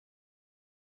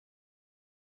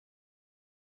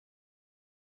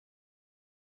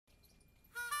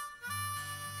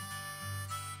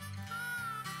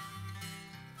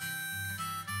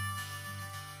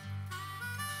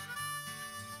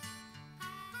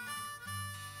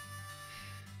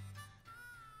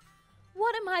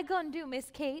I gonna do, Miss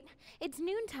Kate? It's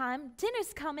noontime,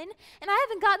 dinner's coming, and I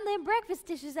haven't gotten them breakfast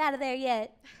dishes out of there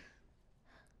yet.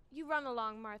 You run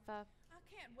along, Martha. I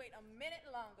can't wait a minute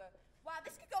longer. Why,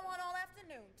 this could go on all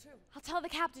afternoon, too. I'll tell the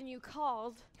captain you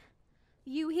called.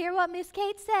 You hear what Miss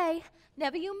Kate say.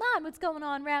 Never you mind what's going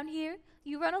on round here.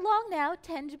 You run along now,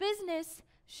 tend to business.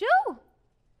 Shoo!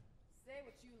 Say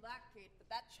what you like, Kate, but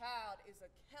that child is a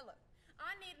Keller.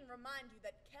 I needn't remind you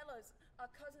that Kellers are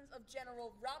cousins of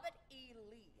General Robert E.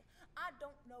 Lee. I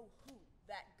don't know who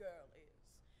that girl is.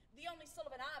 The only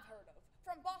Sullivan I've heard of.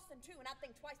 From Boston, too, and I'd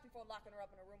think twice before locking her up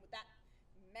in a room with that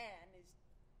man. Is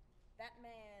that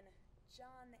man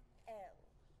John L.?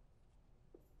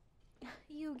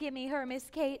 You give me her, Miss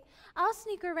Kate. I'll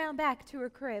sneak her around back to her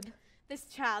crib. This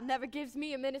child never gives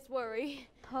me a minute's worry.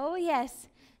 Oh, yes.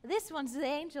 This one's the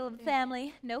angel of the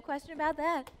family. No question about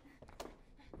that.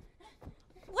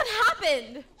 What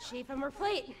happened? She ate from her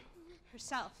plate.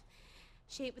 Herself.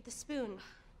 She ate with a spoon.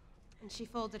 And she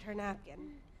folded her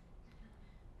napkin.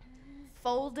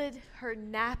 Folded her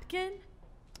napkin?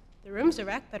 The room's a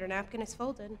wreck, but her napkin is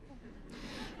folded.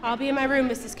 I'll be in my room,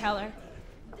 Mrs. Keller.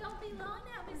 Don't be long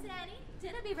now, Miss Annie.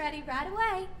 Dinner be ready right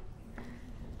away.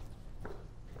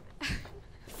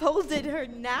 Folded her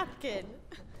napkin.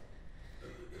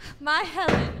 My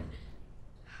Helen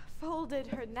folded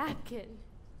her napkin.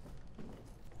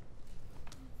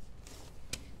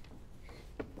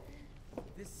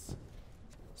 This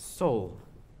soul,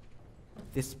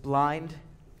 this blind,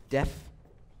 deaf,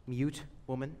 mute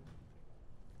woman,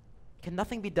 can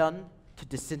nothing be done to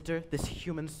disinter this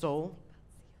human soul?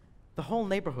 The whole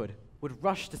neighborhood would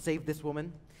rush to save this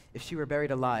woman if she were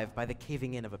buried alive by the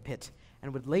caving in of a pit,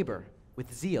 and would labor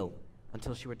with zeal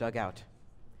until she were dug out.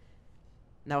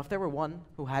 Now, if there were one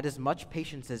who had as much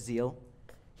patience as zeal,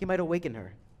 he might awaken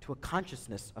her to a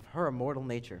consciousness of her immortal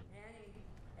nature.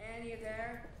 Annie, you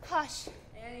there? Hush.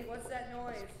 Annie, what's that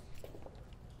noise?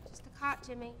 Just a cot,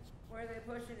 Jimmy. Where are they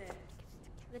pushing it?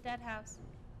 The dead house.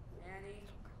 Annie,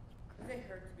 they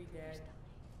hurt to be dead.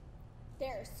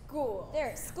 There's school.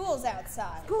 There are schools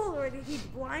outside. School where they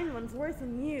teach blind ones worse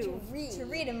than you. To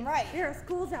read and write. There are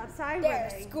schools outside There where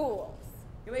are they... schools.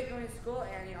 You ain't going to school,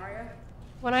 Annie, are you?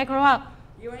 When I grow up.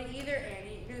 You ain't either,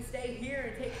 Annie. You're gonna stay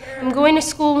here and take care of I'm going to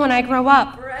school when I grow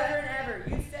up. forever and ever.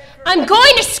 You said forever. I'm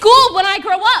going to school when I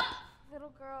grow up!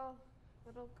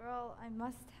 Little girl, I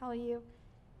must tell you,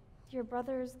 your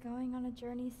brother is going on a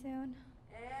journey soon.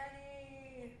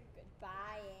 Annie!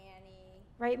 Goodbye, Annie.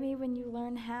 Write me when you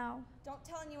learn how. Don't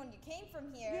tell anyone you came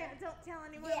from here. Yeah, don't tell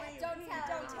anyone Yeah, where you don't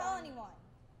came. tell anyone.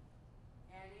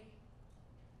 Annie,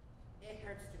 it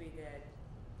hurts to be dead.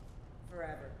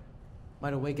 Forever.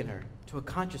 Might awaken her to a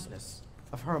consciousness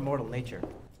of her immortal nature.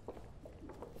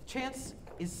 Chance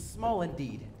is small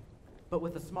indeed, but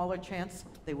with a smaller chance,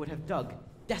 they would have dug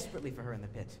desperately for her in the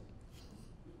pit.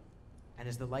 And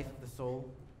is the life of the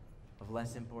soul of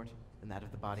less import than that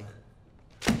of the body?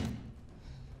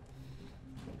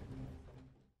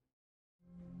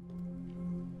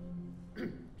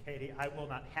 Katie, I will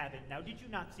not have it. Now, did you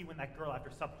not see when that girl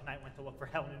after supper tonight went to look for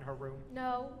Helen in her room?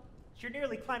 No. She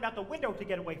nearly climbed out the window to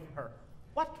get away from her.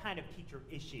 What kind of teacher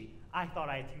is she? I thought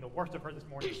I had seen the worst of her this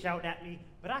morning shouting at me,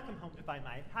 but I come home to find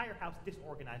my entire house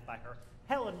disorganized by her.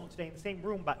 Helen won't stay in the same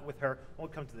room with her,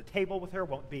 won't come to the table with her,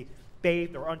 won't be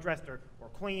bathed or undressed or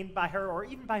cleaned by her, or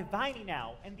even by Viney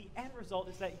now. And the end result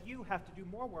is that you have to do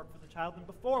more work for the child than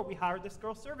before we hired this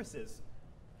girl's services.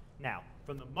 Now,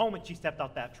 from the moment she stepped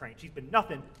off that train, she's been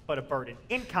nothing but a burden.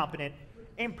 Incompetent,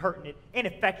 impertinent,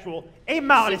 ineffectual,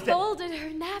 immodest. She folded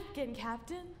her napkin,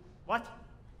 Captain. What?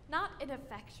 Not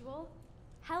ineffectual.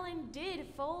 Helen did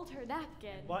fold her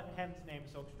napkin. What in heaven's name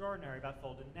is so extraordinary about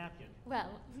folding a napkin? Well,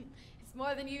 it's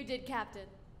more than you did, Captain.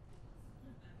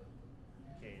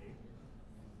 Katie,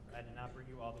 I did not bring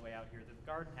you all the way out here to the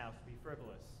garden house to be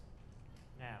frivolous.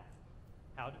 Now,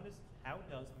 how does Miss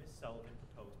Sullivan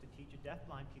propose to teach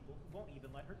deaf-blind people who won't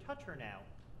even let her touch her now?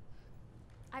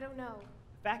 I don't know.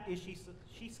 The fact is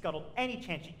she scuttled any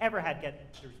chance she ever had getting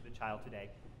through to the child today.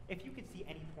 If you could see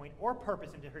any point or purpose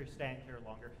into her staying here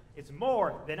longer, it's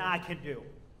more than I can do.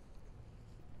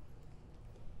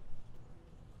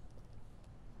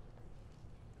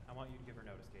 I want you to give her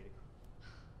notice, Katie.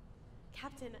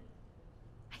 Captain,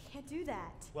 I can't do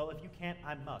that. Well, if you can't,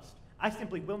 I must. I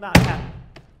simply will not have...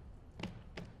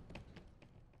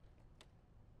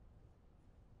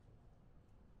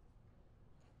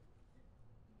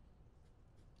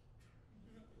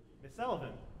 Miss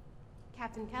Sullivan.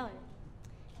 Captain Keller.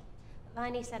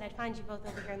 Viney said I'd find you both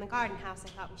over here in the garden house. I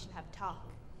thought we should have a talk.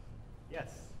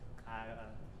 Yes,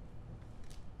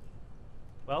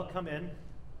 well, come in.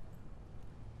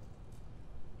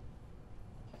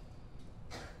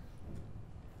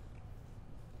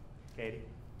 Katie.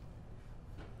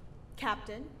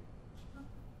 Captain.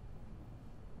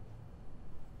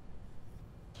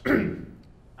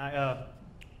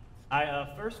 I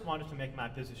first wanted to make my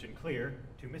position clear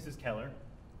to Mrs. Keller,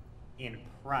 in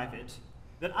private,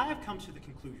 that I have come to the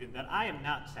conclusion that I am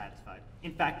not satisfied.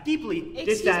 In fact, deeply dissatisfied.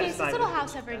 Excuse me, is this little with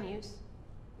house the ever in respect use?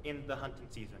 in the hunting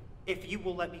season. If you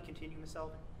will let me continue, Miss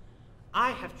Sullivan.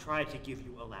 I have tried to give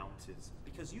you allowances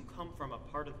because you come from a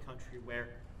part of the country where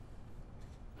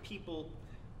people,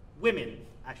 women,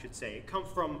 I should say, come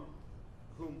from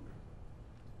whom,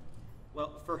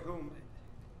 well, for whom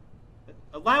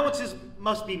allowances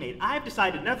must be made. I have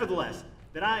decided, nevertheless,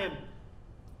 that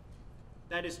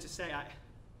that is to say,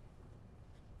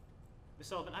 Miss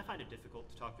Sullivan, I find it difficult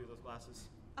to talk through those glasses.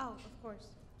 Oh, of course.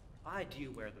 I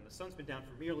do wear them. The sun's been down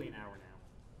for nearly an hour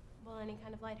now. Well, any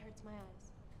kind of light hurts my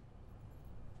eyes.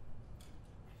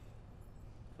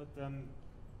 Put them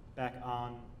back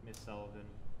on, Miss Sullivan.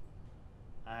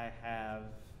 I have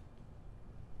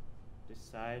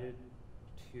decided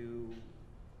to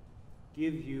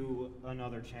give you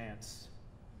another chance.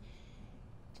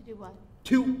 To do what?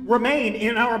 To remain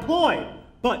in our employ,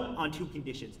 but on two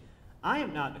conditions. I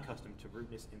am not accustomed to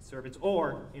rudeness in servants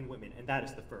or in women, and that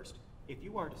is the first. If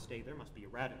you are to stay, there must be a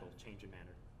radical change in manner.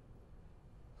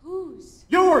 Whose?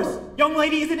 Yours! Young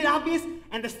lady, isn't it obvious?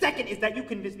 And the second is that you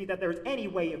convince me that there is any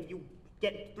way of you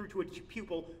getting through to a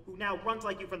pupil who now runs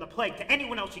like you from the plague to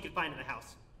anyone else she can find in the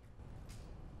house.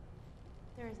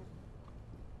 There isn't.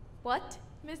 What,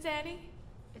 Miss Annie?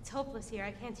 It's hopeless here.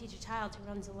 I can't teach a child who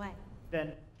runs away.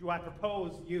 Then do I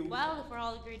propose you... Well, if we're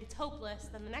all agreed it's hopeless,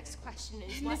 then the next question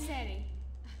is what... Miss Annie,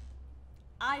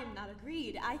 I am not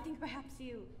agreed. I think perhaps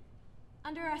you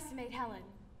underestimate Helen.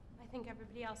 I think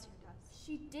everybody else here does.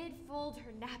 She did fold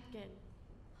her napkin.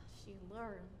 She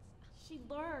learns. She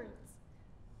learns.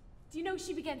 Do you know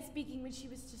she began speaking when she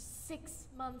was just 6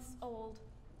 months old?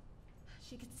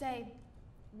 She could say,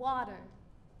 water.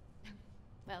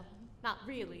 Well, not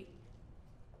really.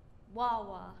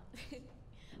 Wawa.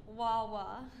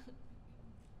 Wawa.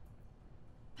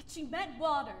 But she meant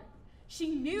water. She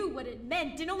knew what it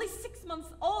meant, and only 6 months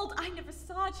old, I never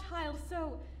saw a child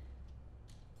so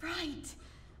bright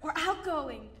or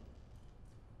outgoing.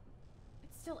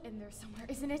 It's still in there somewhere,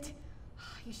 isn't it?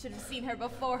 You should have seen her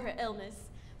before her illness.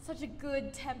 Such a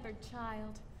good-tempered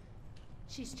child.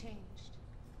 She's changed.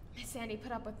 Miss Annie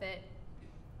put up with it.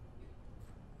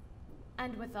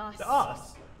 And with us. To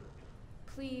us?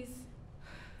 Please.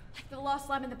 Like the lost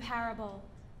lamb in the parable.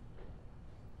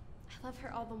 I love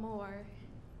her all the more.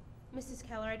 Mrs.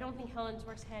 Keller, I don't think Helen's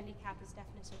worst handicap is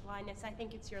deafness or blindness. I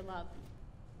think it's your love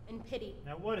and pity.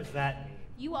 Now what does that mean?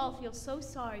 You all feel so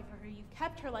sorry for her. You've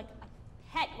kept her like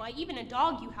a pet. Why, even a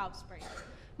dog you housebreak.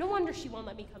 No wonder she won't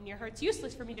let me come near her. It's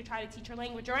useless for me to try to teach her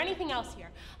language or anything else here.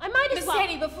 I might as well— Miss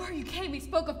Annie, before you came, we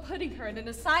spoke of putting her in an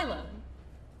asylum.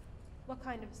 What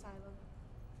kind of asylum?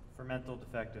 For mental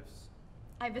defectives.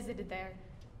 I visited there.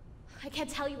 I can't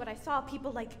tell you what I saw.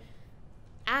 People like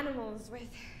animals with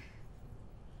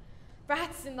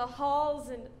rats in the halls,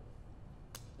 and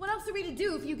what else are we to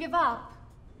do if you give up?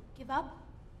 Give up?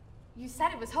 You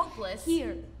said it was hopeless.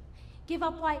 Here. Give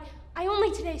up? Why, I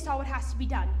only today saw what has to be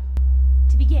done.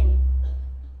 To begin,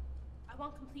 I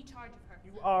want complete charge of her.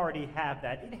 You already have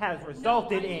that. It has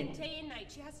resulted no, I in... mean day and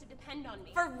night. She has to depend on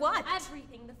me. For what?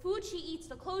 Everything. The food she eats,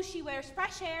 the clothes she wears,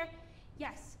 fresh air.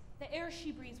 Yes, the air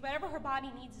she breathes. Whatever her body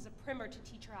needs is a primer to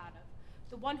teach her out of.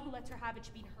 The one who lets her have it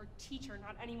should be her teacher,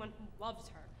 not anyone who loves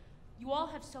her. You all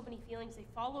have so many feelings, they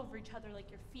fall over each other like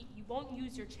your feet. You won't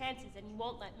use your chances, and you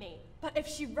won't let me. But if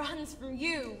she runs from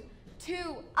you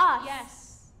to us...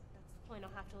 Yes, that's the point.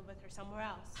 I'll have to live with her somewhere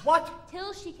else. What?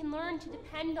 Till she can learn to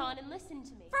depend on and listen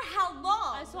to me. For how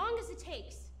long? As long as it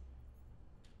takes.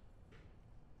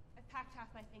 I've packed half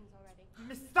my things already.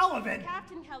 Miss Sullivan!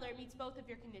 Captain Keller meets both of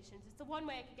your conditions. It's the one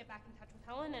way I could get back in touch with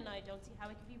Helen, and I don't see how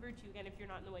I could be rude to you again if you're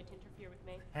not in the way to interfere with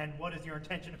me. And what is your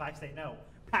intention if I say no?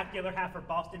 Pack the other half for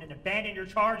Boston and abandon your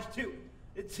charge too?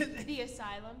 The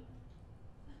asylum.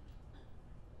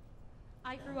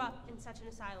 I grew up in such an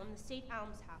asylum, the State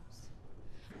Almshouse.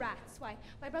 Rats. Why,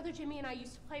 my brother Jimmy and I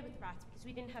used to play with rats because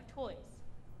we didn't have toys.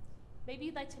 Maybe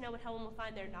you'd like to know what Helen will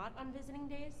find there not on visiting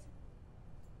days?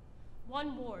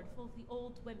 One ward full of the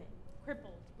old women,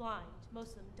 crippled, blind,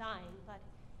 most of them dying, but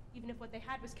even if what they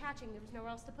had was catching, there was nowhere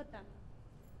else to put them.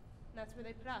 And that's where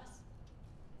they put us.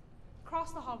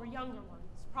 Across the hall were younger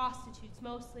ones, prostitutes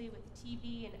mostly with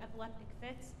TB and epileptic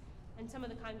fits, and some of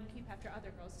the kind who keep after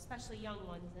other girls, especially young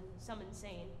ones, and some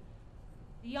insane.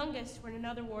 The youngest were in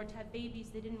another ward to have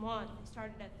babies they didn't want. They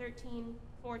started at 13,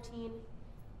 14.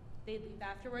 They'd leave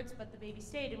afterwards, but the baby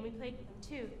stayed, and we played with them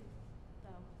too. Though,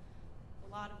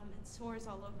 a lot of them had sores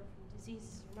all over from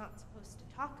diseases you're not supposed to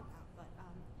talk about, but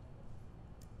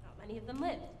not many of them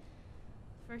lived.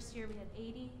 First year we had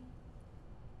 80,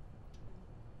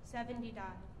 70 died.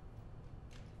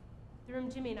 The room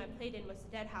Jimmy and I played in was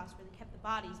the dead house where they kept the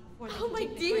bodies before they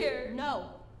could dig the grave.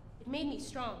 No, it made me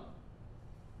strong.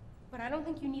 But I don't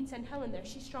think you need send Helen there.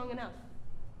 She's strong enough.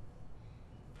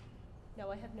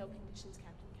 No, I have no conditions,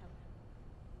 Captain Keller.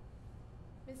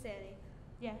 Miss Annie,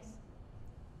 Yes.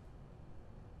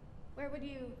 where would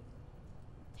you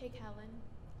take Helen?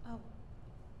 Oh.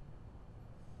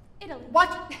 Italy. What?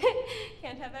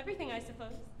 Can't have everything, I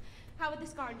suppose. How would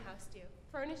this garden house do?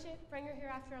 Furnish it? Bring her here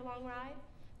after a long ride?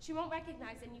 She won't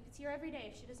recognize it, and you could see her every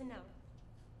day if she doesn't know.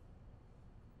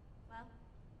 Well,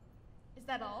 Is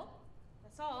that all?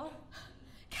 that's all.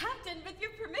 Captain, with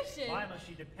your permission. Why must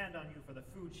she depend on you for the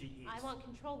food she eats? I want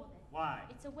control of it. Why?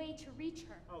 It's a way to reach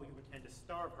her. Oh, you intend to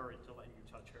starve her into letting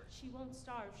you touch her. She won't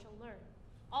starve, she'll learn.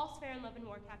 All's fair in love and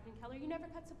war, Captain Keller. You never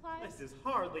cut supplies? This is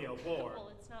hardly a war. Well,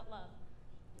 it's not love.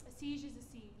 A siege is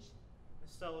a siege.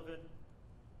 Miss Sullivan,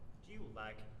 do you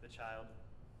like the child?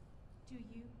 Do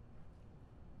you?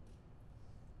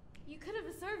 You could have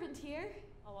a servant here.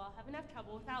 Oh, I'll have enough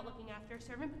trouble without looking after a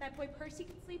servant, but that boy Percy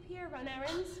can sleep here, run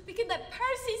errands. We can let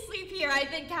Percy sleep here, I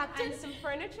think, Captain. And some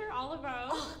furniture, all of our own.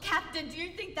 Oh, Captain, do you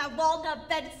think that walnut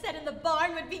bed set in the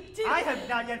barn would be too... I have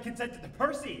not yet consented to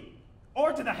Percy,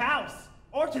 or to the house,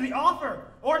 or to the offer,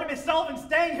 or to Miss Sullivan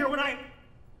staying here when I...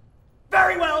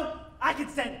 Very well! I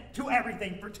consent to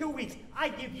everything for 2 weeks. I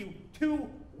give you 2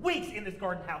 weeks in this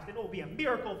garden house. It will be a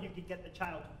miracle if you can get the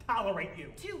child to tolerate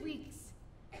you. 2 weeks.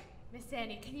 Miss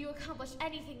Annie, can you accomplish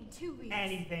anything in 2 weeks?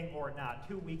 Anything or not.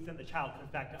 2 weeks and the child comes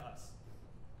back to us.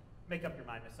 Make up your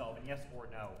mind, Miss Sullivan, yes or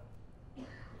no.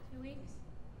 2 weeks?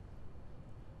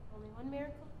 Only one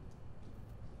miracle?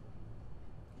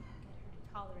 Get her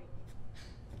to tolerate me.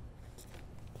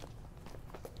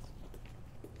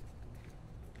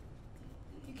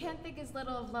 You can't think as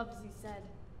little of love as you said.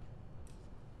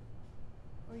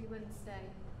 Or you wouldn't stay.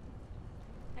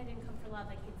 I didn't come for love,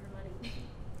 I came for money.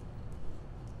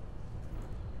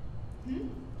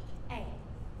 A,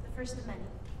 the first of many.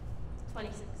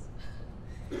 26.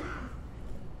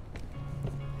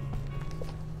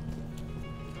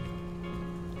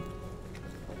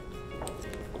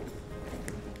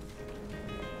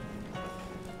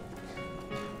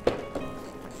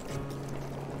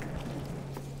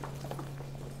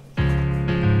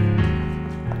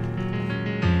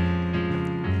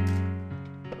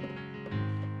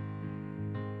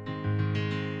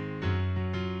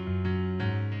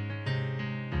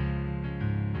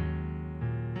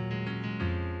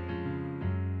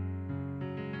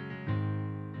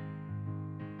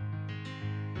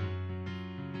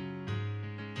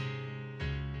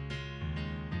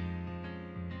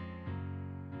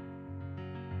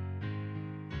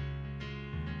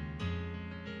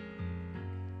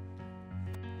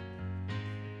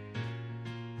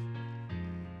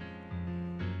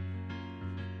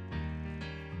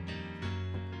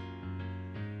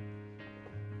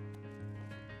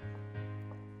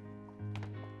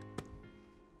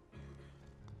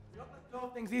 Don't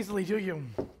let things easily, do you?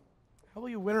 How will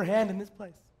you win her hand in this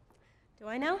place? Do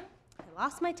I know? I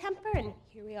lost my temper, and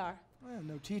here we are. Well,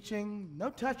 no teaching, no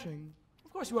touching.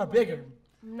 Of course you are bigger.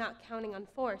 I'm not counting on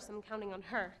force, I'm counting on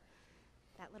her.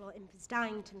 That little imp is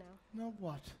dying to know. Know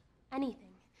what?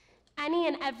 Anything. Any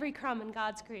and every crumb in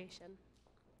God's creation.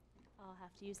 I'll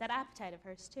have to use that appetite of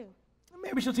hers, too.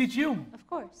 Maybe she'll teach you. Of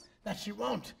course. That she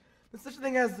won't. There's such a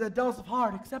thing as dullness of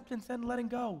heart, acceptance, and letting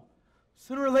go.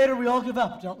 Sooner or later, we all give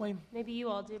up, don't we? Maybe you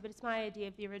all do, but it's my idea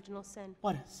of the original sin.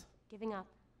 What is? Giving up.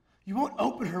 You won't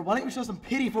open her. Why don't you show some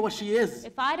pity for what she is?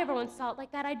 If I'd ever once thought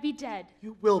like that, I'd be dead.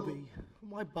 You will be.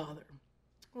 Why bother?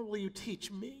 Or will you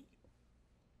teach me?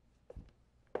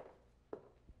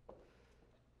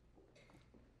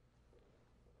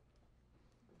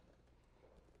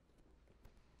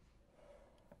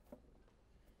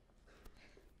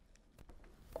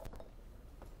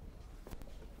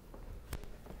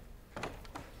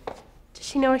 Does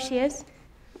she know where she is?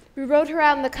 We rode her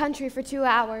out in the country for 2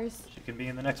 hours. She can be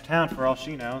in the next town for all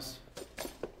she knows.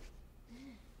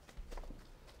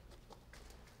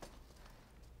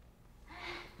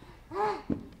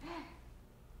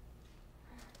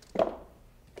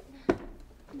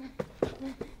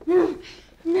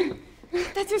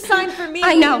 That's your sign for me.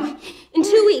 I know. In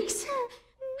 2 weeks.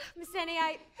 Miss Annie,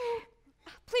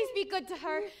 please be good to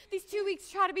her. These 2 weeks,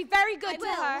 try to be very good to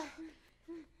her.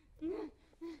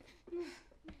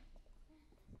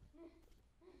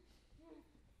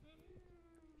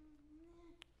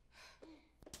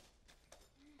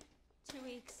 2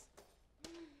 weeks.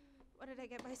 What did I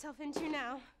get myself into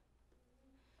now?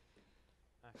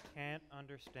 I can't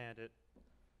understand it.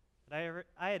 But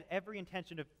I had every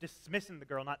intention of dismissing the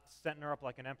girl, not setting her up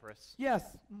like an empress. Yes.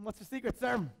 What's the secret,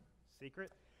 sir?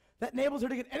 Secret? That enables her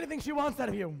to get anything she wants out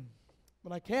of you.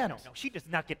 But I can't. No, she does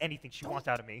not get anything she wants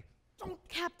out of me.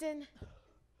 Captain.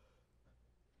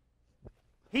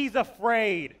 He's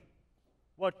afraid.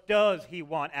 What does he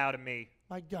want out of me?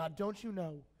 My God, don't you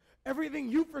know? Everything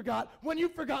you forgot when you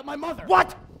forgot my mother.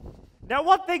 What? Now,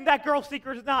 one thing that girl's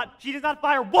secret is not, she does not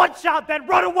fire one shot, then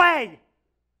run away!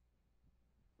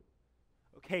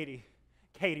 Oh, Katie,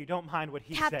 don't mind what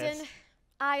he says. Captain,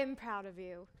 I am proud of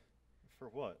you. For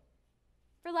what?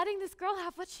 For letting this girl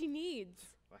have what she needs.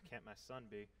 Why can't my son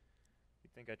be?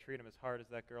 You'd think I treat him as hard as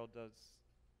that girl does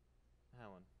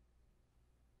Helen.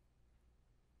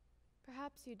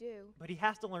 Perhaps you do. But he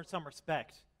has to learn some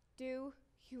respect. Do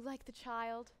you like the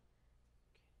child?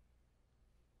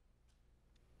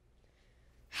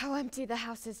 How empty the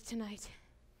house is tonight.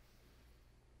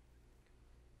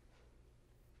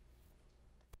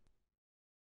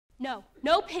 No,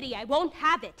 no pity. I won't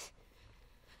have it.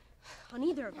 On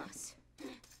either of us.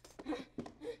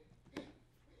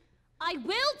 I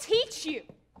will teach you.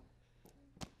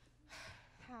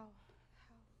 How?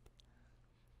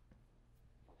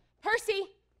 Percy!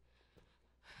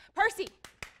 Percy!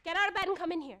 Get out of bed and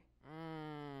come in here.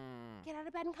 Get out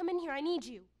of bed and come in here. I need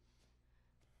you.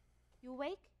 You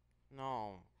awake?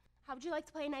 No. How would you like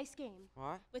to play a nice game?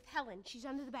 What? With Helen. She's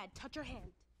under the bed. Touch her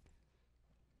hand.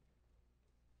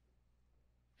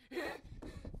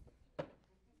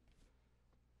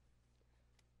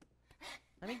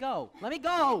 Let me go. Let me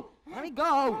go. Let me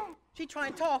go. She try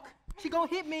and talk. She gonna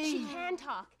hit me. She can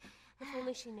talk. If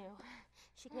only she knew.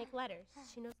 She can make letters.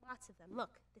 She knows lots of them.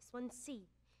 Look, this one's C.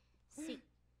 C.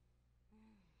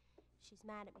 She's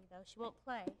mad at me, though. She won't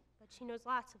play, but she knows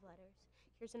lots of letters.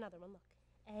 Here's another one. Look.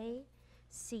 A,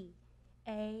 C,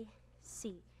 A,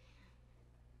 C.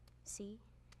 C,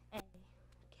 A,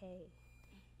 K,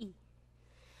 E.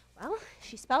 Well, if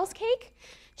she spells cake,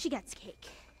 she gets cake.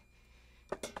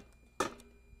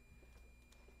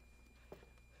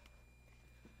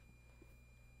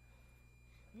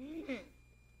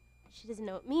 She doesn't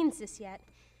know what means this yet.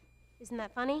 Isn't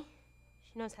that funny?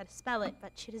 She knows how to spell it,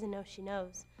 but she doesn't know she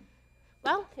knows.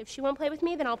 Well, if she won't play with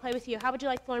me, then I'll play with you. How would you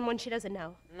like to learn one she doesn't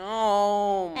know?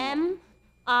 No. M-I-L-K.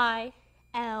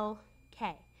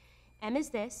 M is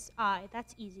this. I,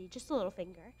 that's easy, just a little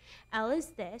finger. L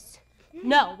is this.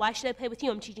 No, why should I play with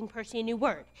you? I'm teaching Percy a new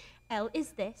word. L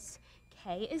is this.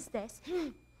 K is this.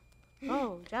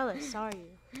 Oh, jealous, are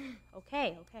you?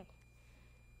 Okay.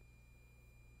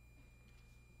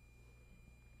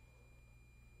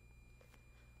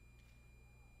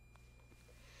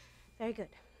 Very good.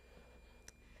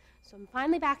 So I'm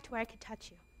finally back to where I could touch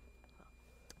you.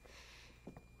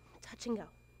 Well, touch and go.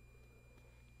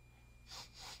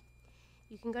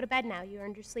 You can go to bed now. You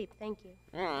earned your sleep. Thank you.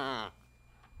 Now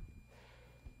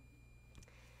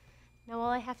all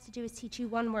I have to do is teach you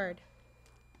one word.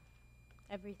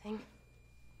 Everything.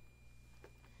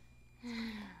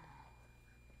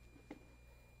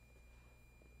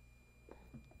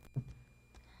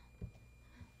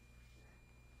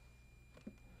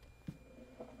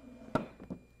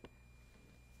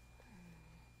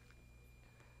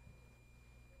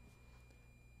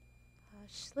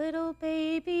 Hush, little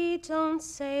baby, don't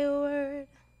say a word.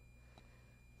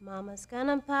 Mama's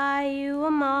gonna buy you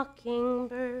a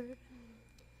mockingbird.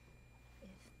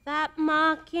 If that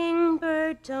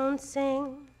mockingbird don't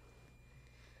sing,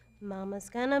 Mama's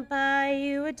gonna buy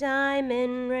you a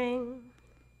diamond ring.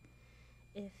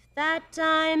 If that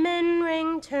diamond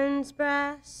ring turns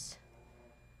brass,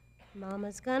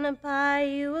 Mama's gonna buy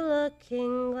you a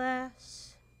looking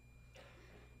glass.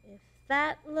 If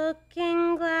that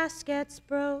looking glass gets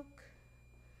broke,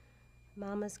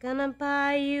 Mama's gonna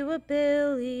buy you a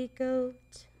billy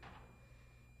goat.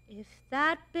 If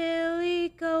that billy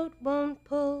goat won't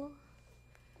pull,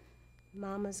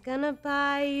 Mama's gonna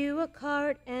buy you a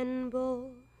cart and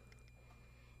bull.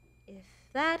 If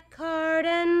that cart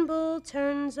and bull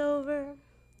turns over,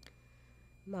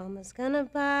 Mama's gonna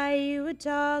buy you a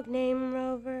dog named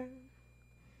Rover.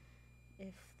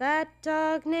 If that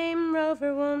dog named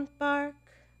Rover won't bark,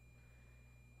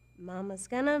 Mama's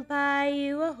gonna buy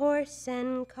you a horse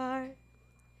and cart.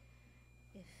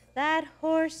 If that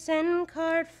horse and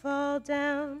cart fall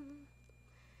down,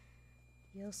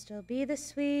 you'll still be the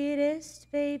sweetest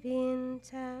baby in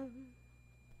town.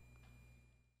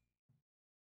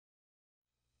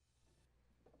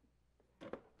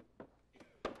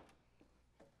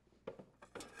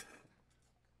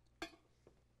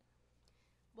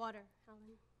 Water,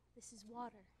 Helen. This is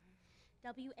water.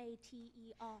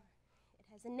 W-A-T-E-R. It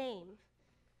has a name.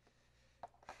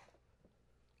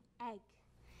 Egg.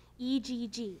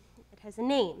 E-G-G. It has a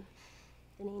name.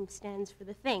 The name stands for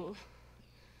the thing.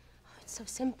 Oh, it's so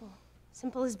simple.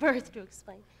 Simple as birth to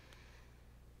explain.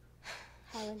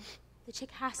 Helen, the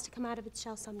chick has to come out of its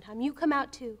shell sometime. You come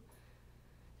out too.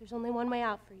 There's only one way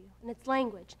out for you, and it's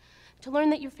language. To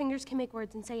learn that your fingers can make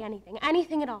words and say anything.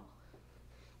 Anything at all.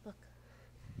 Look.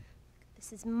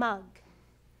 This is mug.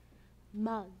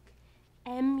 Mug.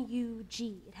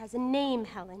 M-U-G. It has a name,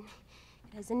 Helen.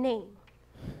 It has a name.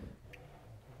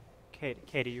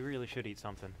 Katie, you really should eat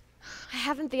something. I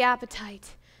haven't the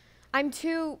appetite. I'm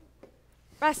too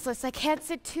restless. I can't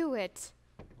sit to it.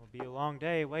 It'll be a long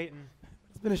day waiting.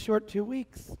 It's been a short 2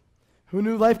 weeks. Who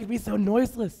knew life could be so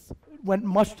noiseless? It went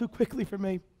much too quickly for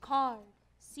me. Card.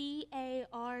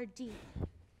 C-A-R-D.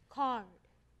 Card.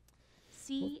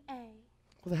 C-A. Well,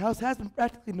 the house has been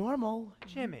practically normal.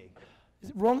 Jimmy. Is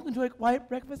it wrong to enjoy a quiet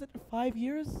breakfast after 5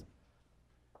 years?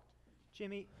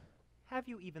 Jimmy, have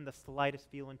you even the slightest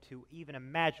feeling to even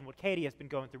imagine what Katie has been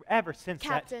going through ever since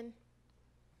Captain,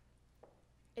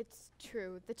 it's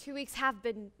true. The 2 weeks have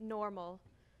been normal.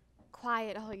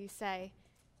 Quiet, all you say.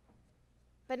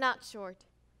 But not short.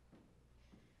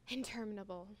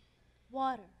 Interminable.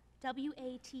 Water.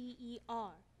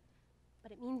 W-A-T-E-R.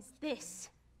 But it means this.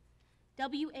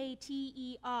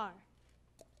 W-A-T-E-R.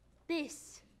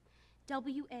 This.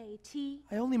 W-A-T.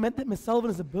 I only meant that Miss Sullivan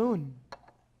is a boon.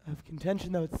 Of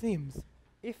contention, though it seems.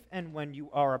 If and when you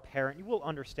are a parent, you will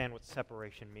understand what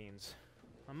separation means.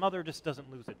 A mother just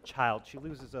doesn't lose a child, she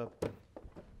loses a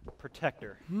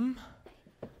protector. You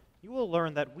will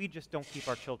learn that we just don't keep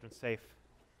our children safe.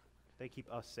 They keep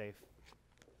us safe.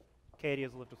 Katie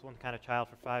has lived with one kind of child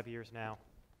for 5 years now,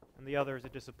 and the other is a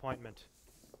disappointment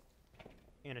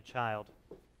in a child.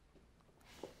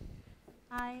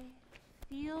 I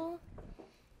feel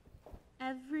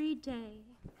every day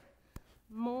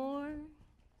more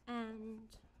and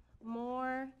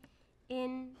more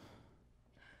inadequate.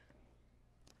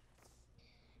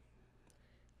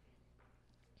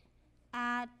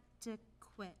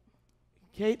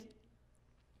 Kate,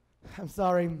 I'm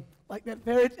sorry. Like that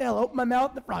fairy tale, open my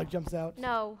mouth, the frog jumps out.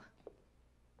 No.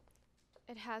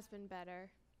 It has been better.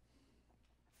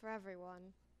 For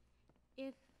everyone.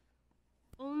 If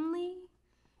only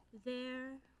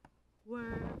there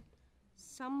were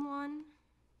someone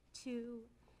to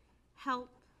help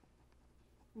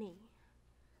me.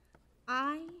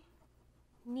 I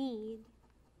need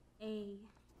a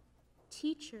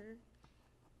teacher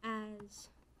as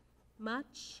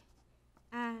much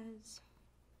as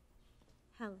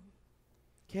Helen.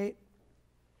 Kate,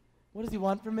 what does he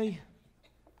want from me?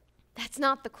 That's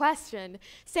not the question.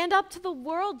 Stand up to the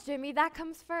world, Jimmy. That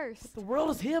comes first. The world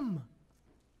is him.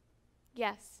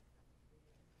 Yes.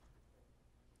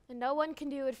 And no one can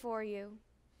do it for you.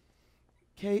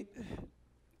 Kate,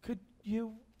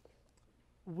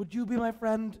 would you be my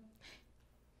friend?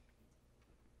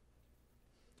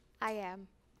 I am.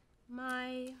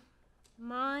 My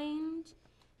mind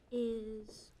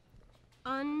is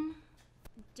undisciplined,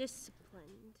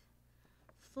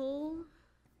 full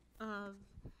of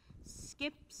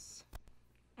skips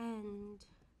and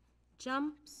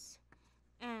jumps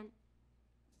and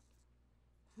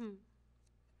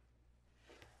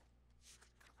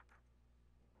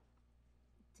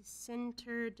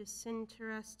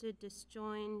disinterested,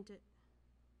 disjoined,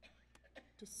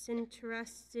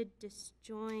 disinterested,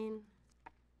 disjoin.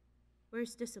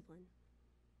 Where's discipline?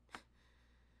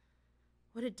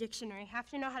 What a dictionary. Have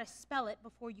to know how to spell it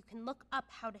before you can look up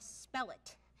how to spell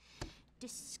it.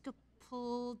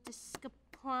 Discipline,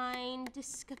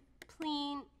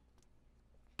 discipline.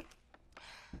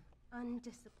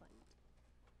 Undisciplined.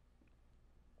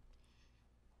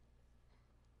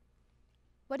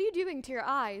 What are you doing to your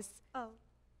eyes? Oh,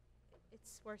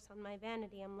 it's worse on my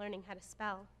vanity. I'm learning how to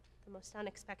spell. The most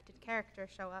unexpected characters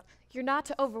show up. You're not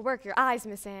to overwork your eyes,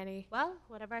 Miss Annie. Well,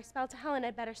 whatever I spell to Helen,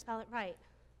 I'd better spell it right.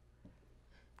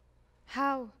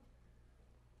 How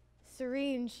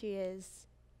serene she is.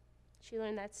 She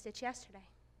learned that stitch yesterday.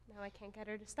 Now I can't get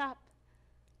her to stop.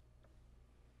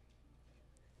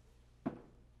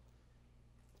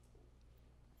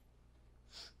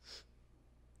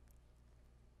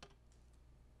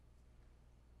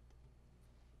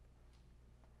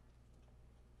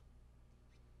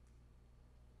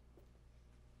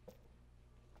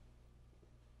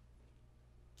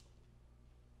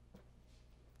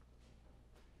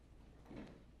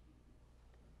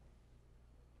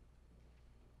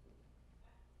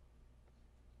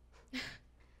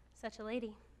 Such a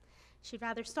lady. She'd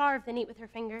rather starve than eat with her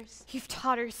fingers. You've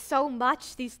taught her so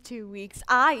much these 2 weeks.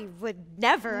 I would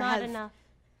never Not enough.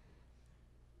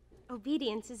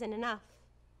 Obedience isn't enough.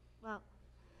 Well,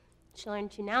 she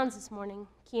learned 2 nouns this morning,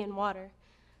 key and water.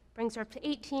 Brings her up to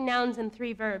 18 nouns and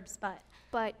 3 verbs,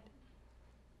 but...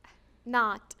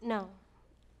 Not. No.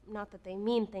 Not that they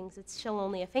mean things. It's still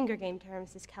only a finger game to her,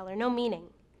 Mrs. Keller. No meaning.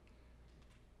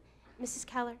 Mrs.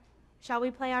 Keller, shall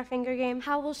we play our finger game?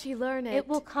 How will she learn it? It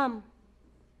will come.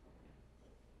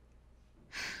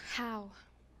 How?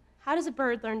 How does a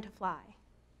bird learn to fly?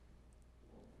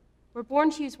 We're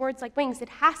born to use words like wings. It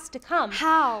has to come.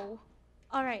 How?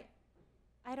 All right.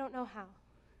 I don't know how.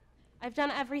 I've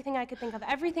done everything I could think of,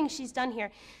 everything she's done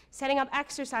here. Setting up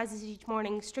exercises each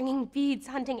morning, stringing beads,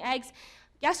 hunting eggs.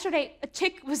 Yesterday, a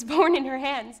chick was born in her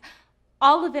hands.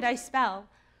 All of it I spell.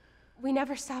 We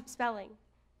never stop spelling.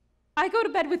 I go to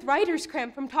bed with writer's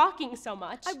cramp from talking so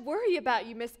much. I worry about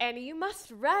you, Miss Annie. You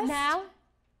must rest. Now,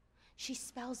 she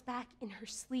spells back in her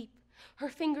sleep. Her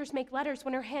fingers make letters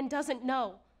when her hand doesn't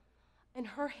know. In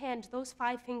her hand, those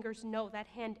 5 fingers know that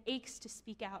hand aches to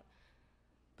speak out.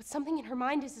 But something in her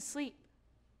mind is asleep.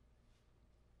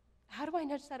 How do I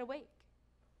nudge that awake?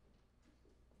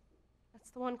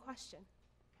 That's the one question.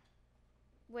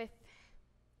 With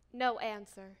no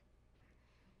answer.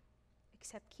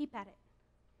 Except keep at it.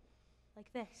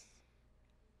 Like this.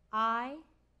 I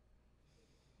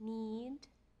need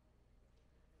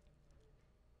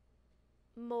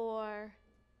more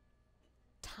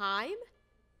time?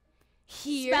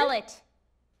 Here? Spell it.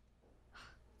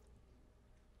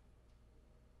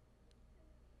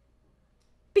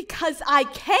 Because I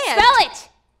can't. Spell it!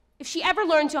 If she ever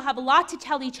learns, you'll have a lot to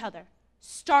tell each other.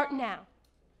 Start now.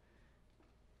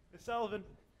 Miss Sullivan,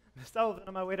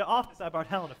 on my way to office, I brought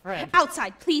Helen a friend.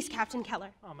 Outside, please, Captain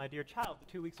Keller. Oh, my dear child,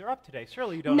 the 2 weeks are up today.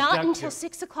 Surely you don't Not object until to...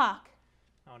 6 o'clock.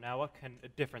 Oh, now what can a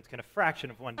difference can a fraction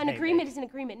of one An day agreement make? is an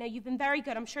agreement. Now, you've been very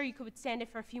good. I'm sure you could withstand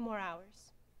it for a few more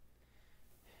hours.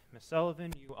 Miss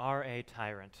Sullivan, you are a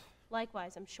tyrant.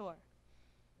 Likewise, I'm sure.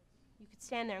 You could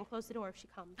stand there and close the door if she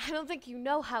comes. I don't think you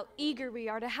know how eager we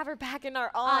are to have her back in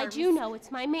our I arms. do know. It's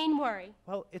my main worry.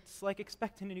 Well, it's like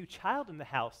expecting a new child in the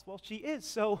house. Well, she is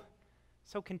so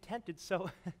contented, so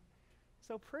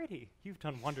pretty. You've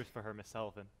done wonders for her, Miss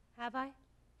Sullivan. Have I?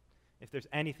 If there's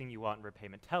anything you want in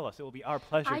repayment, tell us. It will be our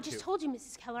pleasure I just told you,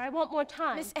 Mrs. Keller, I want more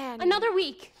time. Miss Annie. Another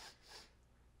week.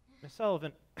 Miss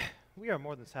Sullivan, we are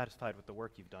more than satisfied with the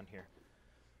work you've done here.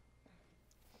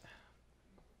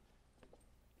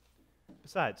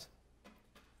 Besides,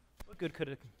 what good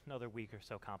could another week or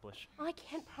so accomplish? I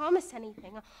can't promise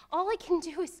anything. All I can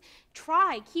do is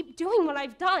try. Keep doing what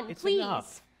I've done, It's please.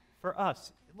 enough for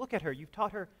us. Look at her. You've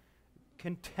taught her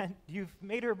content. You've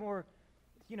made her more,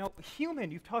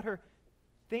 human. You've taught her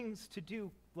things to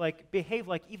do, like behave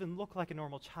like, even look like a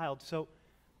normal child. So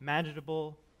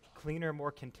manageable, cleaner,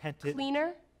 more contented.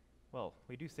 Cleaner? Well,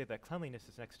 we do say that cleanliness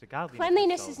is next to godliness.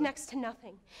 Cleanliness is next to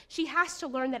nothing. She has to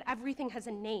learn that everything has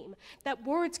a name, that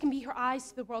words can be her eyes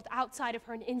to the world outside of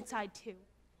her and inside too.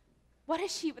 What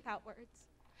is she without words?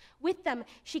 With them,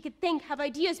 she could think, have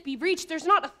ideas, be reached. There's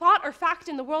not a thought or fact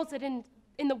in the world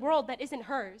that isn't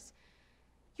hers.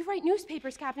 You write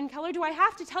newspapers, Captain Keller. Do I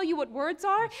have to tell you what words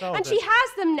are? And she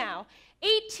has them now.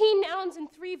 18 nouns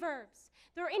and 3 verbs.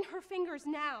 They're in her fingers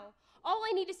now. All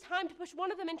I need is time to push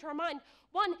one of them into her mind.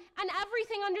 One, and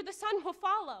everything under the sun will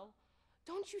follow.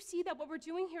 Don't you see that what we're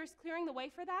doing here is clearing the way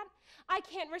for that? I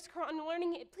can't risk her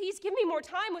unlearning it. Please give me more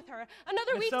time with her.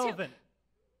 Another Miss week Sullivan,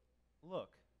 look.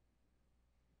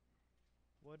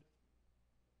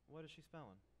 What is she spelling?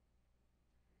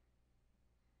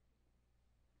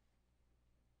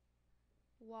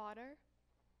 Water.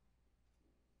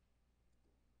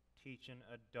 Teaching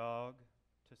a dog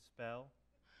to spell?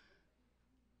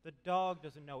 The dog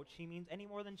doesn't know what she means any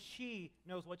more than she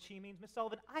knows what she means. Miss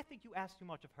Sullivan, I think you ask too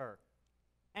much of her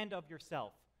and of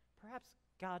yourself. Perhaps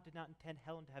God did not intend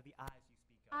Helen to have the eyes you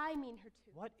speak of. I mean her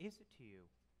too. What is it to you?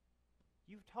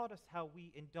 You've taught us how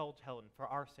we indulge Helen for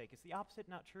our sake. Is the opposite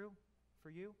not true for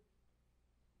you?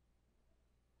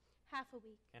 Half a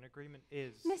week. An agreement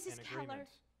is Mrs. an Keller. agreement.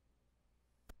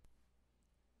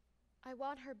 I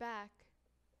want her back.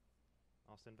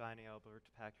 I'll send Viney Albert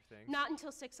to pack your things. Not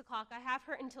until 6 o'clock. I have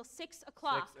her until 6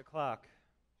 o'clock. 6 o'clock.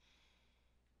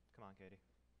 Come on, Katie.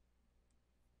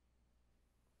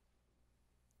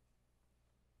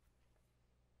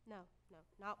 No,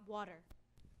 not water.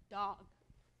 Dog.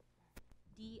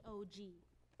 D-O-G.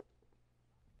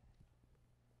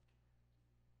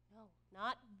 No,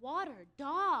 not water.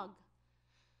 Dog.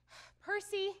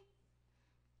 Percy.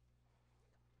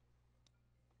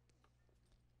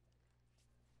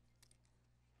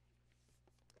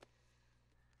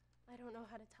 I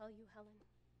how to tell you, Helen.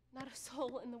 Not a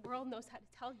soul in the world knows how to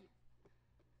tell you.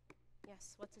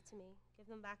 Yes, what's it to me? Give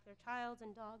them back their child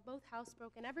and dog, both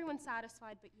housebroken, everyone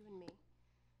satisfied but you and me.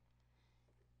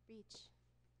 Reach.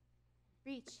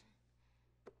 Reach.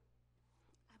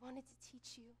 I wanted to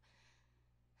teach you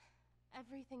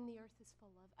everything the earth is full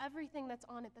of, everything that's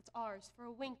on it that's ours, for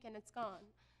a wink and it's gone,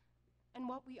 and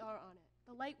what we are on it,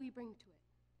 the light we bring to it.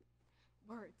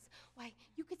 Words. Why,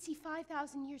 you could see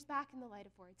 5,000 years back in the light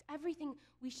of words. Everything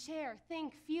we share,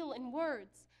 think, feel in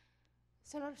words.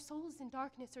 So our souls in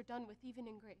darkness are done with, even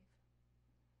in grave.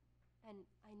 And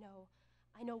I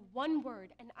know one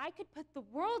word, and I could put the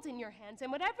world in your hands,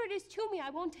 and whatever it is to me, I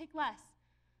won't take less.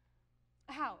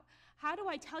 How? How do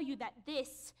I tell you that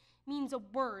this means a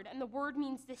word, and the word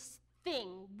means this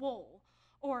thing, wool?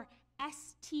 Or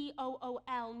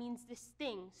S-T-O-O-L means this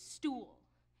thing, stool.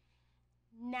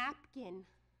 Napkin.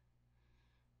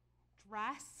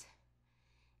 Dress.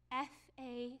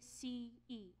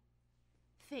 F-A-C-E.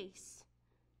 Face.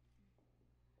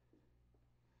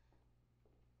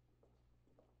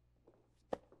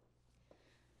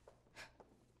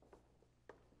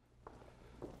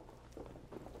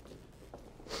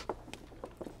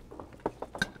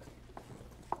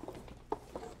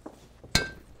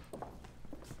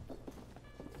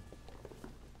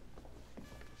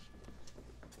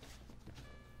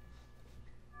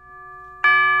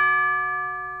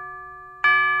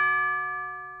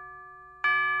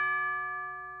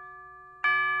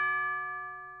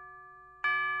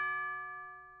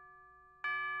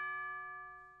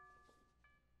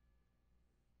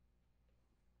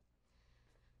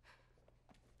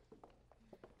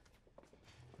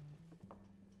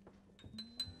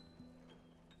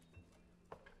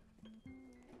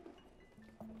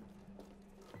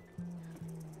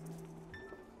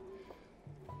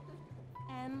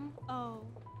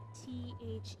 M-O-T-H-E-R.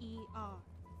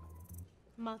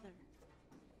 Mother.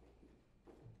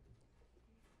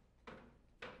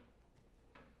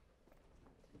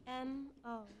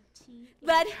 M-O-T-H-E-R.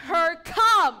 Let her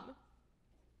come!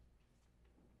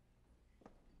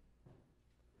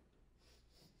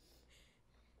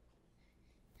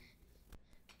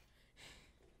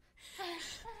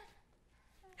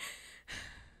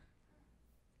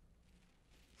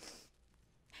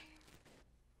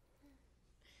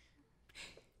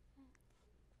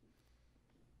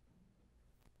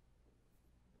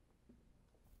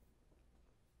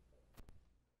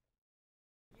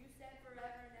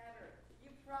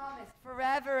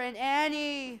 Forever and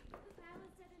Annie.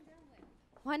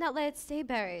 Why not let it stay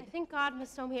buried? I think God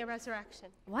must owe me a resurrection.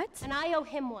 What? And I owe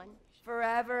him one.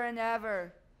 Forever and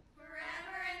ever.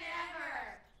 Forever and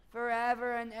ever.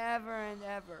 Forever and ever and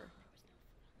ever.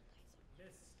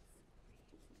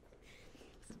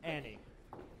 Miss Annie,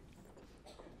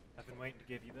 I've been waiting to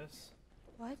give you this.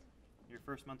 What? Your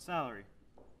first month's salary,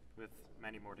 with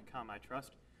many more to come, I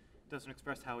trust. It doesn't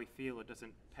express how we feel. It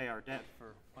doesn't pay our debt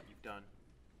for what you've done.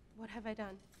 What have I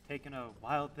done? Taken a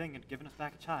wild thing and given us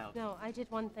back a child. No, I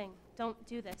did one thing. Don't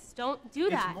do this. Don't do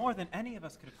that. It's more than any of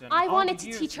us could have done. I All wanted the to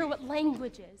years teach her what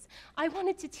language is. I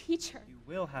wanted to teach her. You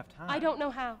will have time. I don't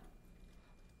know how.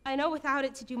 I know without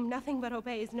it to do nothing but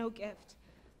obey is no gift.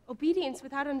 Obedience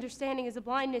without understanding is a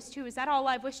blindness too. Is that all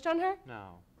I've wished on her?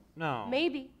 No. No.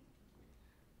 Maybe.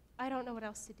 I don't know what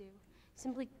else to do.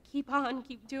 Simply keep on,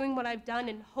 keep doing what I've done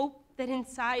and hope that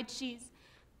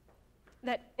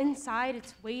inside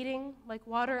it's waiting like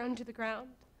water under the ground.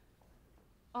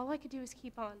 All I could do is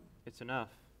keep on. It's enough.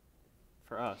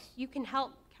 For us. You can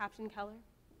help, Captain Keller.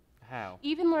 How?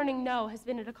 Even learning no has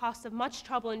been at a cost of much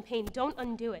trouble and pain. Don't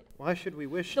undo it. Why should we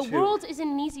wish The to? world isn't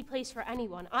an easy place for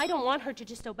anyone. I don't want her to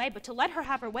just obey, but to let her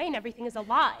have her way and everything is a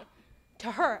lie.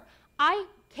 To her, I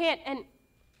can't, and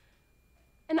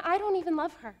I don't even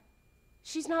love her.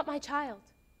 She's not my child.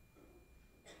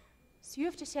 So you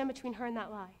have to stand between her and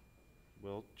that lie.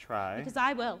 We'll try. Because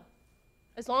I will.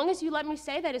 As long as you let me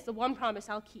say that is the one promise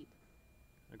I'll keep.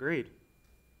 Agreed.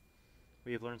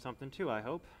 We have learned something too, I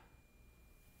hope.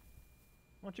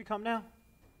 Won't you come now?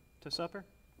 To supper?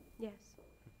 Yes.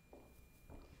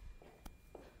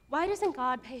 Why doesn't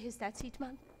God pay his debts each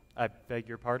month? I beg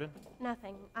your pardon?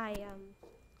 Nothing. I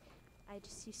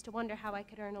just used to wonder how I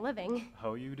could earn a living.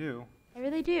 Oh, you do. I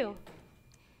really do.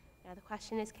 Now the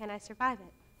question is, can I survive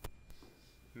it?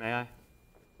 May I?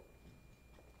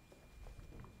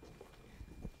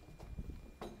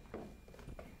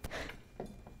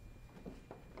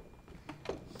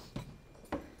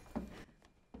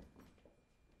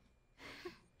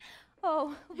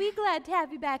 Oh, we glad to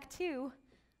have you back too.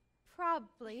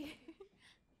 Probably.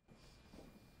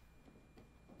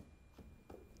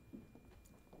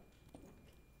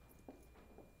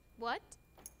 What?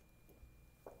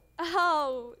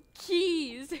 Oh,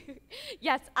 keys.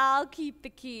 Yes, I'll keep the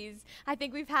keys. I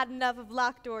think we've had enough of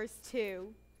locked doors,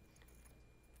 too.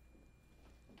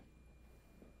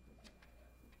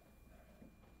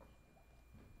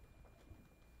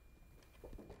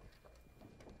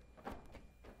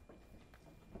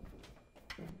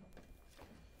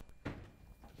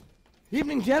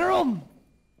 Evening, General.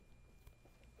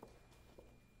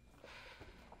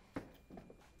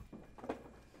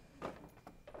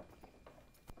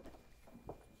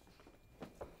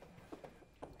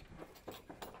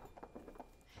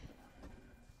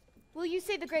 Will you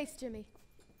say the grace, Jimmy?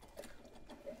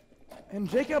 And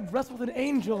Jacob wrestled with an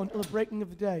angel until the breaking of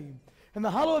the day. And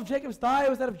the hollow of Jacob's thigh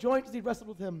was out of joint as he wrestled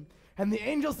with him. And the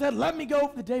angel said, "Let me go,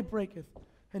 for the day breaketh."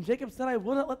 And Jacob said, "I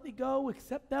will not let thee go,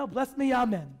 except thou bless me,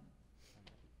 amen."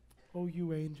 Oh,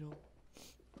 you angel.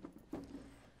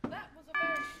 That was a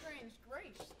very strange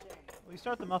grace, James. Will you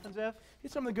start the muffins, Ev?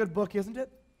 It's from the good book, isn't it?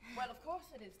 Well, of course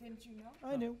it is. Didn't you know?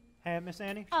 I knew. Hey, Miss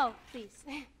Annie? Oh, please.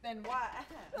 Then why?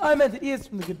 I meant it is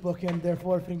from the good book, and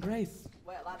therefore fitting grace.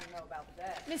 Well, I don't know about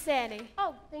that. Miss Annie.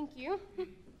 Oh, thank you.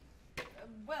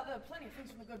 Well, there are plenty of things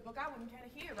from the good book I wouldn't care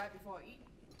to hear right before eating.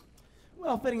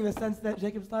 Well, fitting in the sense that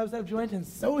Jacob's thigh was out of joint, and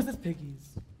so is his piggies.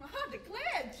 I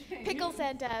declare, James. Pickles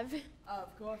and Ev.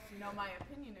 Of course, you know my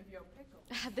opinion of your pickle.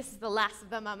 This is the last of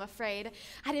them, I'm afraid.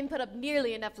 I didn't put up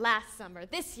nearly enough last summer.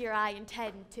 This year I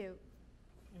intend to.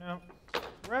 You know,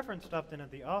 Reverend stopped in at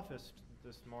the office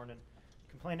this morning,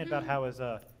 complaining about how his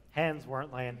hands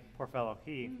weren't laying. Poor fellow,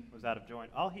 he was out of joint.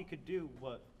 All he could do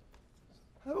was...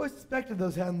 I always suspected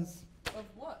those hens. Of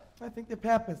what? I think they're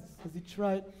papists, as he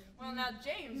tried. Well, now,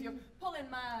 James, you're pulling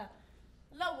my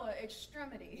lower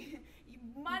extremity. You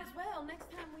might as well next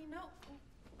time we know.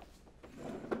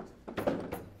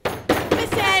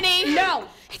 Miss Annie! No!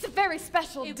 It's a very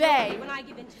special It day. will be when I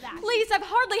give in to that. Please, I've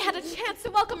hardly had a chance to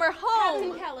welcome her home.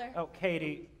 Captain Keller. Oh,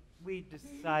 Katie, we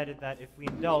decided that if we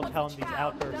indulge Helen these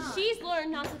outbursts... She's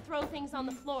learned not to throw things on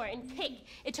the floor and kick.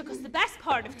 It took us the best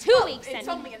part of 2 weeks. It's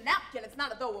only a napkin. It's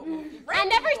not a though.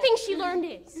 And everything she learned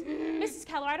is. Mrs.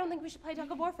 Keller, I don't think we should play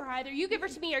tug of war for her either. You give her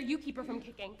to me or you keep her from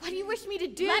kicking. What do you wish me to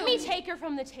do? Let me take her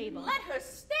from the table. Let her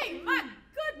stay. My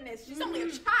goodness, she's only a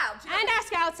child. And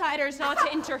ask outsiders not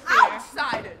to interfere.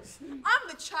 Outsiders. I'm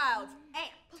the child's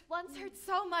aunt. But once heard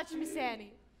so much, Miss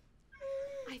Annie.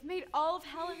 I've made all of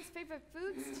Helen's favorite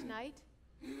foods tonight.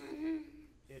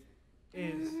 It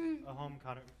is a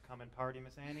homecoming party,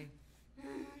 Miss Annie.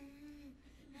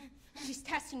 She's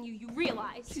testing you, you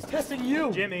realize. She's testing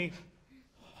you. Jimmy.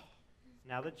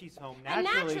 Now that she's home, And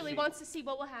naturally naturally she... wants to see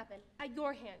what will happen at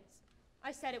your hands.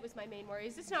 I said it was my main worry.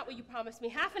 Is this not what you promised me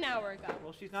half an hour ago?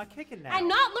 Well, she's not kicking now. And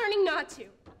not learning not to.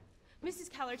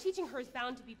 Mrs. Keller, teaching her is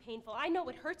bound to be painful. I know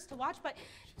it hurts to watch, but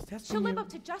she'll live up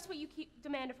to just what you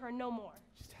demand of her and no more.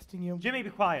 She's testing you. Jimmy, be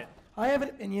quiet. I have an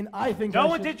opinion. I think No I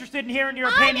one's should... interested in hearing your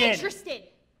I'm opinion. interested.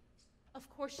 Of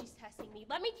course she's testing me.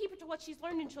 Let me keep her to what she's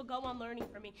learned and she'll go on learning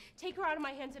from me. Take her out of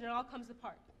my hands and it all comes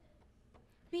apart.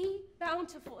 Be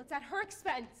bountiful. It's at her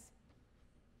expense.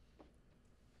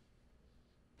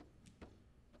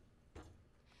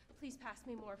 Please pass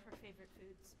me more of her favorite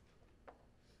foods.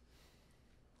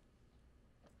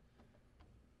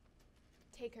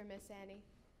 Take her, Miss Annie.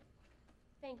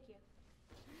 Thank you.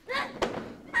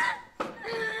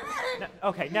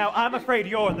 Okay, now I'm afraid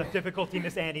you're the difficulty,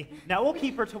 Miss Annie. Now we'll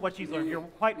keep her to what she's learned. You're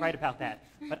quite right about that.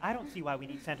 But I don't see why we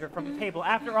need to send her from the table.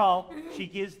 After all, she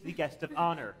is the guest of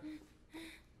honor.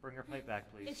 Bring her plate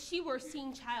back, please. If she were a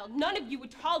seeing child, none of you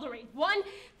would tolerate one.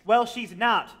 Well, she's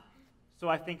not. So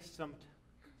I think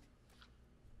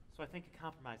a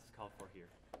compromise is called for here.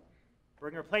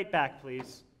 Bring her plate back,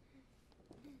 please.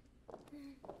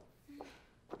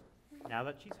 Now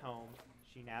that she's home,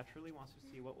 she naturally wants to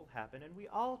see what will happen, and we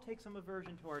all take some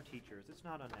aversion to our teachers. It's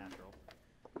not unnatural.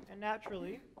 And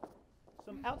naturally,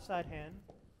 some outside hand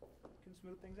can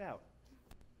smooth things out.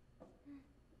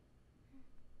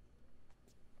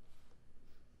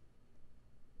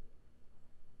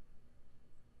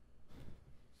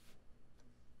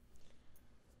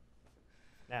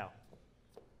 Now,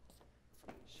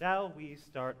 shall we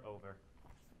start over?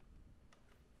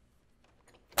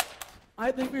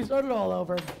 I think we started all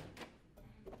over.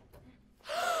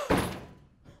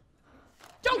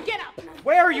 Don't get up!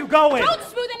 Where are you going? Don't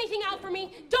smooth anything out for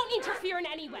me. Don't interfere in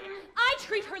any way. I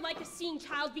treat her like a seeing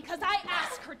child because I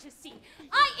ask her to see.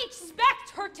 I expect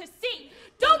her to see.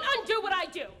 Don't undo what I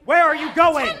do. Where are you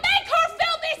going? To make her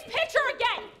fill this pitcher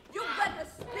again! You let her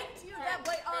speak to you that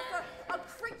way, Arthur? A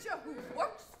creature who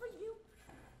works for you?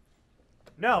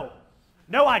 No.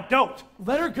 No, I don't.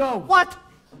 Let her go. What?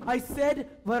 I said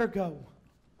let her go.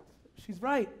 She's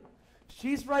right.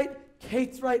 She's right.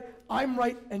 Kate's right, I'm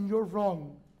right, and you're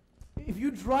wrong. If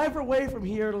you drive away from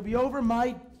here, it'll be over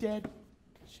my dead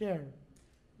chair.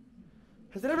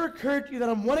 Has it ever occurred to you that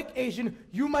on one occasion,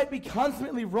 you might be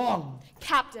constantly wrong?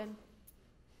 Captain.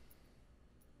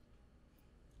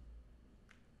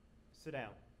 Sit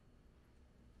down.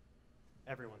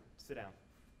 Everyone, sit down.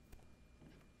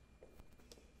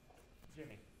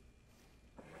 Jimmy,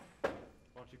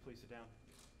 won't you please sit down?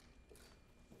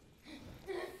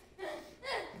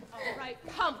 All right,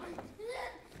 pump.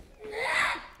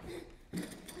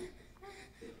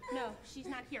 No, she's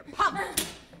not here. Pump.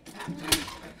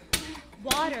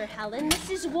 Water, Helen. This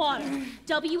is water.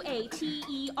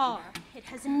 W-A-T-E-R. It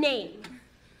has a name.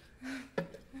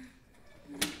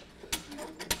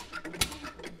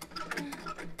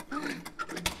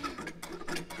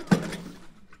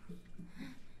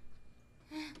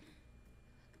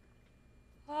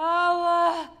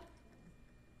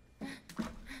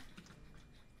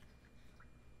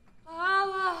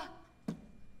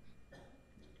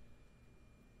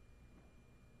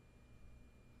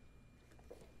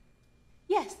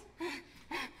 Yes.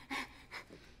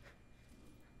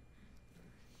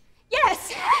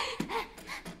 Yes!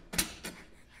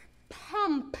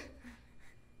 Pump.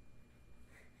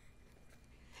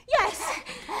 Yes!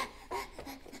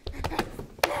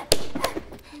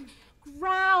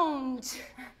 Ground.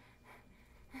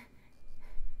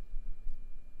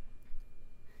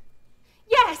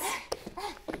 Yes!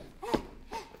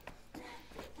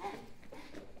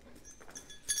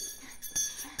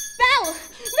 Belle!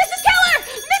 Mrs. Keller!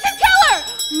 Mrs. Keller!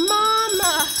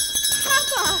 Mama!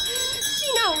 Papa! She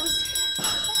knows.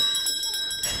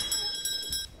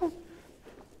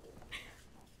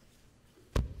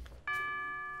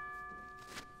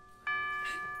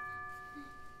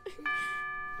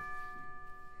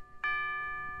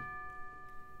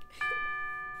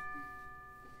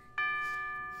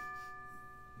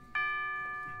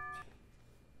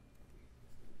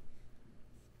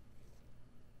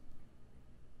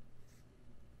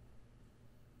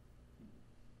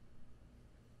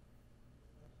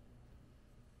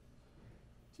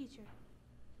 Teacher.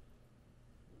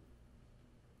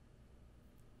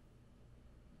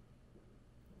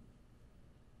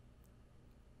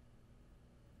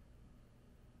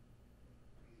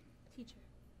 Teacher.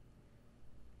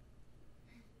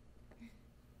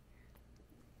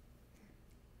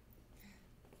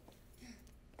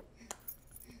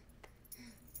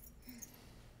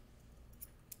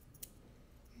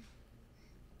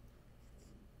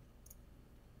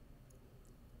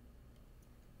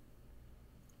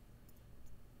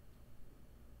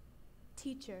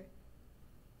 Teacher.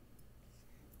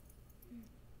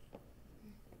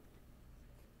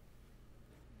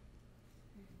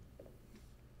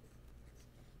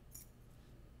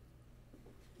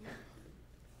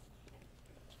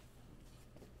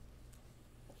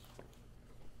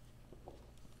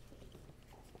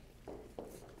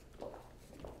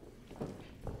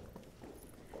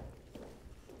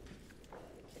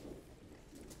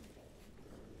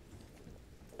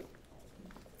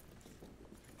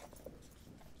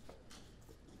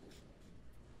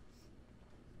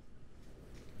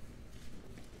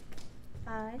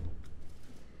 I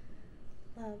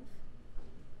love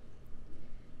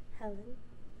Helen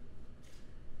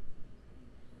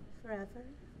forever